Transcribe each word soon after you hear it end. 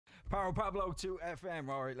Paro Pablo 2 FM.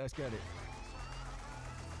 All right, let's get it.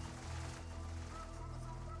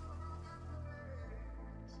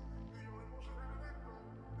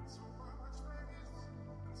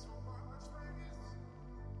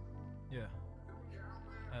 Yeah.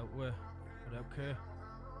 Out where? Without care.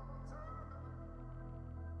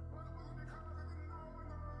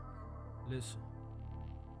 Listen.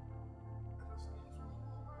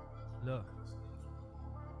 Look.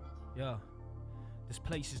 Yeah. This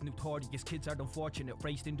place is notorious, kids are unfortunate.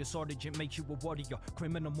 Raised in disorder, it makes you a warrior.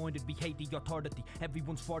 Criminal-minded behavior, authority.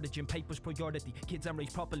 Everyone's foraging, papers priority. Kids aren't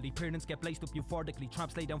raised properly, parents get blazed up euphorically.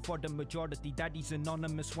 Tramps lay down for the majority. Daddy's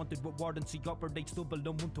anonymous, wanted with warrants. He operates double and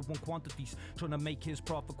one-to-one quantities. Trying to make his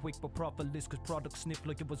profit quick but profitless, cause products sniff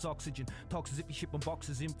like it was oxygen. Talks as if he's shipping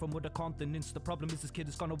boxes in from other continents. The problem is this kid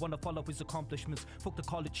is gonna wanna follow his accomplishments. Fuck the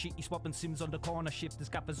college shit, he's swapping sims on the corner shift. This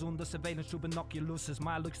gap is under surveillance through binoculars. His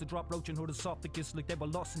man likes to drop roach in her esophagus like they were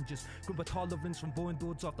lozenges. Grew a tolerance from buying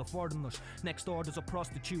dudes off the foreigners. Next door there's a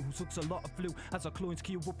prostitute who sucks a lot of flu as her clients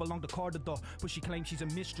queue up along the corridor. But she claims she's a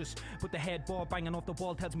mistress. But the headboard banging off the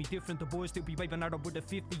wall tells me different. The boys still be waving at her with a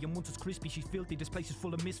 50. And once it's crispy she's filthy. This place is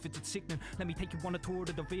full of misfits, it's sickening. Let me take you on a tour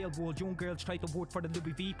of the real world. Young girls try to work for the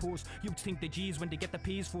Louis V pose. You'd think the G's when they get the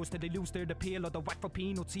P's first till they lose their appeal. Or the whack for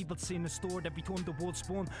peanuts. Evil sin is stored every time the world's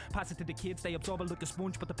spun. Pass it to the kids, they absorb it like a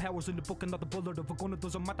sponge. But the power's in the book and not the bullet of a gun. It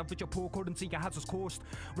doesn't matter if your poor currency your hazards coursed.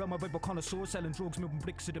 Realm of river connoisseur selling drugs, moving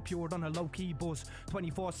bricks to the pure on a low-key buzz.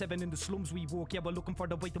 24/7 in the slums we walk. Yeah, we're looking for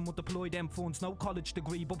the way to multiply them funds. No college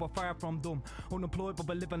degree, but we're far from them. Unemployed, but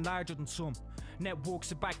we're living larger than some. Networks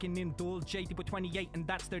sit back and indulge. JD with 28 and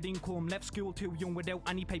that's their income. Left school too young without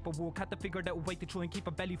any paperwork. Had to figure out a way to try and keep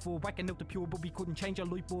a belly full. Whacking out the pure, but we couldn't change our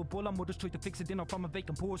life bulb. All our mothers tried to fix a dinner from a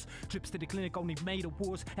vacant purse. Trips to the clinic only made it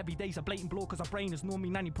worse. Every day's a blatant blow cause our brain is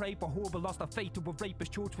numbing. Nanny prayed for her but lost our faith to a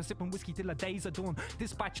rapist church. We're sipping whiskey till our days are done.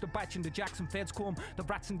 Dispatch the batch and the Jackson feds come. The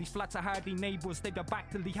rats in these flats are hardly neighbours. They've your back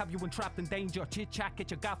till they have you entrapped in danger. Chit chat, get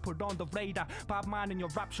your gaff put on the radar. Bad man in your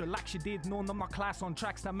rapture, like you did none. I'm not class on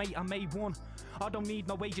tracks that mate I made one. I don't need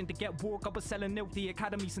no agent to get work. I was selling out the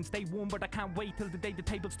academy since day one. But I can't wait till the day the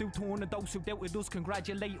tables do turn. And those who doubted us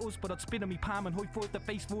congratulate us. But I'd spit on me palm and high foot the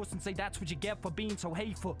face first and say that's what you get for being so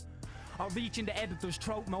hateful. I'll reach in the editor's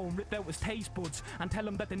throat now and rip out his taste buds. And tell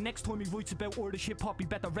him that the next time he writes about Irish hip hop he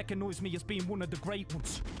better recognise me as being one of the great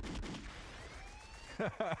ones.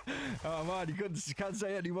 Oh man, you can't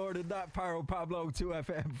say any more than that. Paro Pablo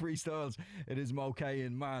 2FM freestyles. It is Moke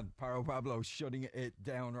and man, Paro Pablo shutting it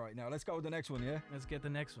down right now. Let's go with the next one, yeah? Let's get the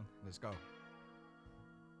next one. Let's go.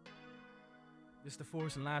 This is the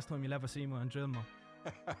first and last time you'll ever see me on drill, man.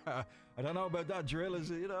 I don't know about that. Drill is,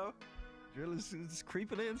 you know, drill is it's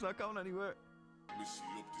creeping in. It's not going anywhere.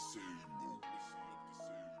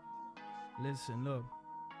 Listen, look.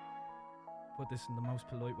 Put this in the most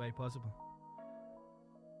polite way possible.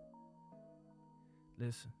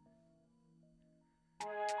 Listen.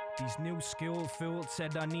 These new skill fields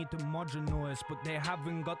said I need to modernise, but they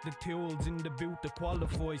haven't got the tools in the boot to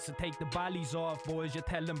qualify. So take the ballies off, boys. You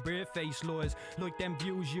tell them bare-faced lies, like them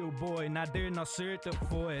views you, boy. Now they're not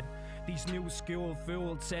certified. These new skill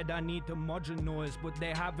fields said I need to modernise, but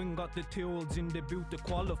they haven't got the tools in the boot to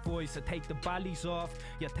qualify. So take the ballies off.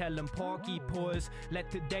 You tell them porcupines.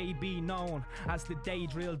 Let today be known as the day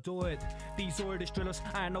drill died. These Irish drillers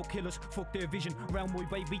are no killers. Fuck their vision. Round my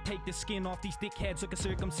way, we take the skin off these dickheads like a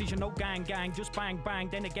circumcision. No gang, just bang, bang,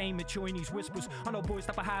 then a game of Chinese whispers. I know boys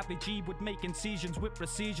that for half a G would make incisions with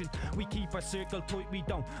precision. We keep our circle tight, we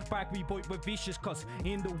don't bark, we bite, we're vicious. Cause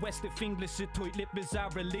in the West, if English is tight lip is our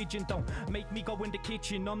religion. Don't make me go in the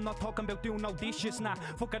kitchen, I'm not talking about doing no dishes. Nah,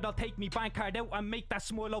 fuck it, I'll take me bank card out and make that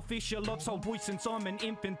smile official. I've sold voice since I'm an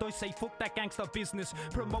infant. I say fuck that gangster business.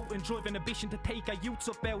 Promoting, driving ambition to take our youths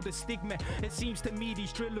up out the stigma. It seems to me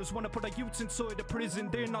these drillers wanna put our youths inside the prison.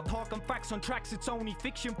 They're not talking facts on tracks, it's only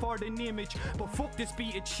fiction for an image. But fuck this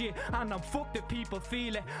beated shit, and I'm fucked if people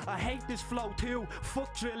feel it. I hate this flow too,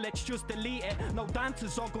 fuck drill, let's just delete it. No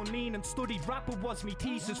dancers or go lean and studied rapper was me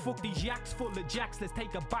thesis. Fuck these yaks full of jacks, let's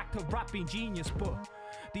take it back to rapping genius. But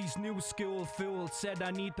these new skill fields said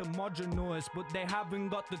I need to modernise, but they haven't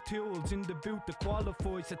got the tools in the boot to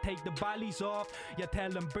qualify. So take the ballies off, you tell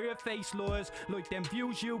them bare-faced lies, like them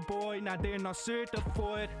views you, boy, now they're not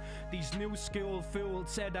certified. These new skill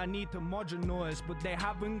fields said I need to modernise, but they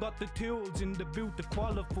haven't got the tools in the boot to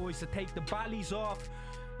qualify. So take the ballies off.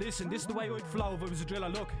 Listen, this is the way I'd flow if it was a driller.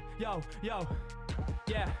 Look, yo,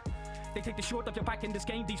 yeah. They take the short of your back in this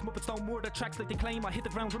game. These Muppets don't murder tracks like they claim. I hit the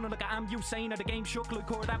ground running like I am Usain. And the game shook like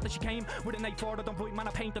chord after she came. With an 8-4, I don't write man,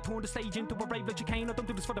 I paint. I turn the stage into a rave like chicane. I don't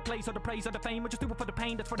do this for the place or the praise or the fame. I just do it for the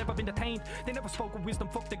pain that's forever been detained. They never spoke with wisdom,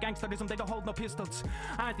 fuck the gangsterism. They don't hold no pistols.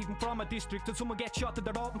 I ain't even from a district. And someone gets shot and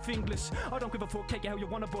they're all fingless. I don't give a fuck, take it how you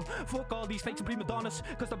wanna, but fuck all these fakes and prima donnas.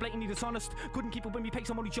 Cause they're blatantly dishonest. Couldn't keep up with me pace,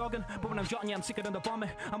 I'm only jogging. But when I'm jotting, yeah, I'm sicker than the vomit.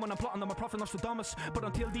 And when I'm plotting, I'm a prophet Nostradamus. But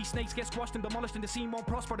until these snakes get squashed and demolished and the scene won't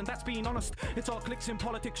prosper, and that's being honest. It's all clicks in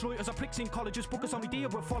politics, writers are pricks in colleges. Bookers only deal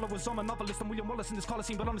with followers. I'm a novelist and William Wallace in this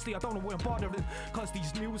Colosseum. But honestly, I don't know why I'm bothering. Cause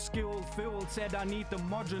these new skill filled said I need the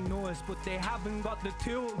modern noise. But they haven't got the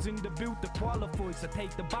tools in the boot to qualify. So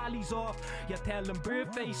take the ballys off, you tell them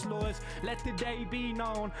bare-faced laws. Let the day be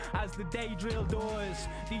known as the day drill doors.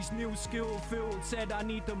 These new skill filled said I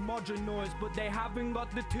need the modern noise. But they haven't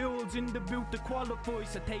got the tools in the boot to qualify.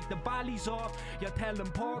 So take the ballys off, you tell them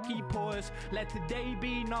porky paws. Let the day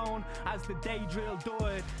be known as the day drill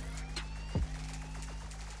doors.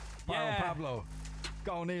 Paro Pablo,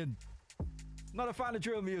 going in. Not a fan of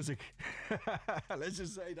drill music. Let's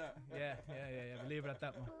just say that. Yeah. Believe it at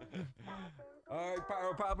that one. All right,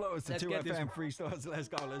 Paro Pablo, it's the 2FM Freestyles. Let's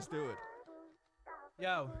go, let's do it.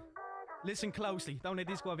 Yo, listen closely. Don't let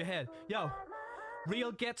this go over your head. Yo,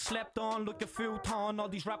 real get slept on like a futon. All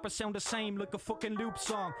these rappers sound the same like a fucking loop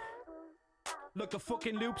song. Like a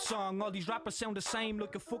fucking loop song. All these rappers sound the same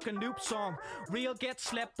like a fucking loop song. Real get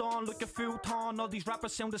slept on like a futon. All these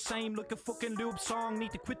rappers sound the same like a fucking loop song.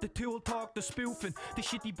 Need to quit the tool talk, the spoofing. The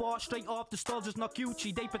shit he bought straight off the stalls is not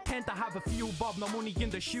Gucci. They pretend to have a few bob, no money in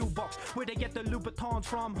the shoebox. Where they get the Louboutins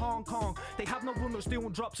from Hong Kong. They have no runners doing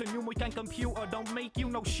drops and you might computer. Don't make you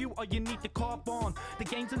no shooter, you need to cop on. The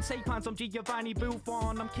game's in safe hands, I'm Giovanni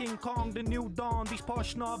Buffon. I'm King Kong, the new dawn. These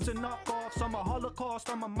posh snobs and knockoffs. I'm a Holocaust,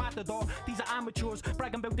 I'm a matador. These are amateurs,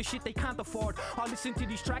 bragging about the shit they can't afford. I listen to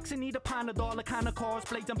these tracks and need a Panadol, a can of cars,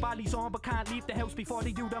 blades and ballys on, but can't leave the house before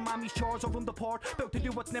they do their mommy's chores or run the port. About to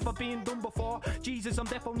do what's never been done before. Jesus, I'm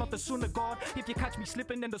defo not the son of God. If you catch me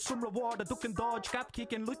slipping, then there's some reward. A duck and dodge, gap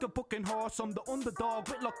kicking like a bucking horse. I'm the underdog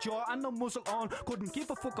with lockjaw and no muzzle on. Couldn't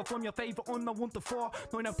give a fuck if I'm your favourite on a 1 to 4.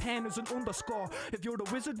 9 out of 10 is an underscore. If you're the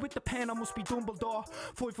wizard with the pen, I must be Dumbledore.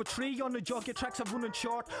 5 for 3 on the jog, your tracks are running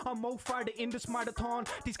short. I'm more farther in this marathon.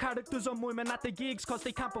 These characters are miming at the gigs cause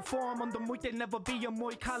they can't perform on the mic. They'll never be a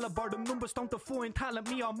my caliber. The numbers don't define talent.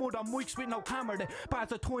 Me or mother mics with no camera. The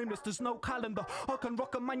bars are timeless, there's no calendar. I can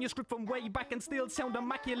rock a manuscript from way back and still sound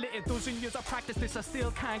immaculate. A dozen years I practice this, I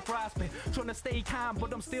still can't grasp it. Trying to stay calm,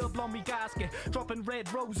 but I'm still blowing me gasket. Dropping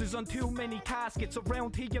red roses on too many caskets.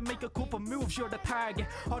 Around here you make a couple moves, you're the target.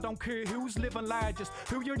 I don't care who's living largest,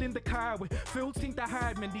 who you're in the car with. Fools think they're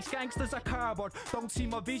hard, man, these gangsters are cardboard. Don't see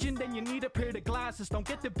my vision, then you need a pair of glasses. Don't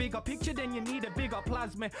get the bigger picture, then you need a bigger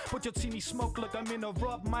plasma. But you'd see me smoke like I'm in a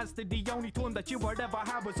Rob Mazda. The only time that you would ever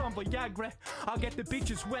have was on Viagra. I get the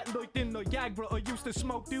bitches wet like in Niagara. I used to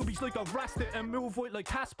smoke doobies like a Rasta and move out like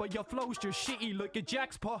Casper. Your flow's just shitty like a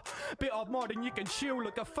Jack's paw. Bit of more than you can chew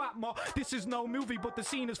like a fat ma. This is no movie, but the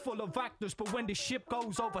scene is full of actors. But when the ship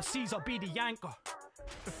goes overseas, I'll be the anchor.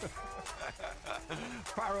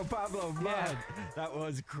 Paro Pablo, man, that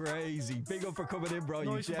was crazy. Big up for coming in, bro.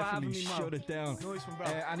 Nice, you definitely shut it down. Nice one, bro.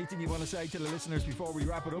 Anything you want to say to the listeners before we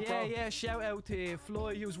wrap it up, bro? Yeah, shout out to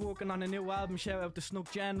Floyd, who's working on a new album. Shout out to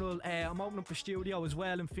Snook General. I'm opening up a studio as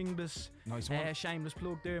well in Finglas. Nice one. Shameless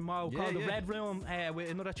plug there, Mo. Called The Red Room, with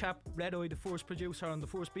another chap, Red Eye, the first producer on the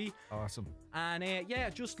first beat. Awesome. And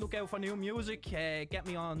just look out for new music. Get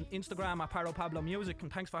me on Instagram at Paro Pablo Music,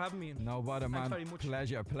 and thanks for having me. No bother, man. Thanks very much.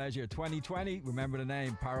 Pleasure. 2020. Remember the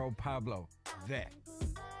name, Paro Pablo. There.